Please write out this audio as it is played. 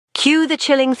Cue the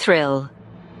chilling thrill.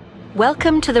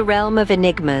 Welcome to the realm of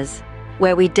enigmas,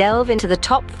 where we delve into the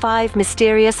top 5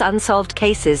 mysterious unsolved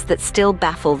cases that still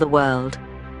baffle the world.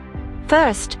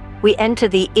 First, we enter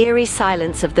the eerie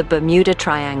silence of the Bermuda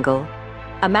Triangle,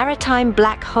 a maritime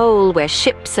black hole where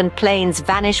ships and planes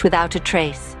vanish without a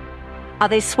trace. Are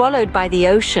they swallowed by the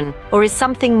ocean, or is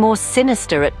something more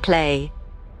sinister at play?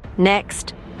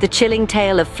 Next, the chilling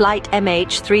tale of Flight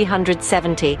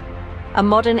MH370, a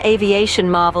modern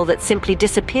aviation marvel that simply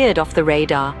disappeared off the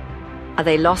radar. Are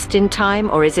they lost in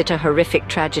time, or is it a horrific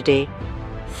tragedy?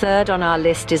 Third on our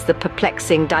list is the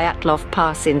perplexing Dyatlov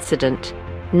Pass incident.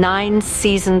 9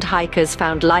 seasoned hikers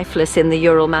found lifeless in the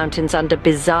Ural Mountains under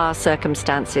bizarre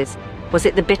circumstances. Was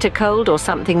it the bitter cold or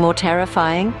something more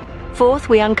terrifying? Fourth,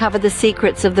 we uncover the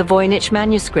secrets of the Voynich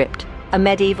manuscript, a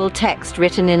medieval text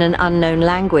written in an unknown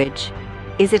language.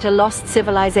 Is it a lost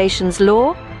civilization's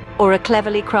lore, or a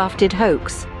cleverly crafted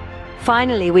hoax?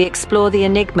 Finally, we explore the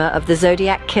enigma of the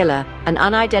Zodiac Killer, an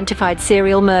unidentified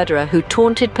serial murderer who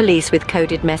taunted police with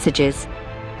coded messages.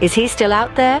 Is he still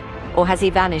out there, or has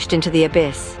he vanished into the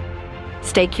abyss?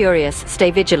 Stay curious, stay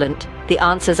vigilant. The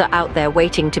answers are out there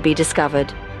waiting to be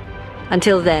discovered.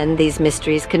 Until then, these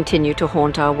mysteries continue to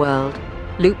haunt our world.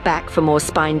 Loop back for more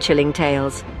spine-chilling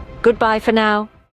tales. Goodbye for now.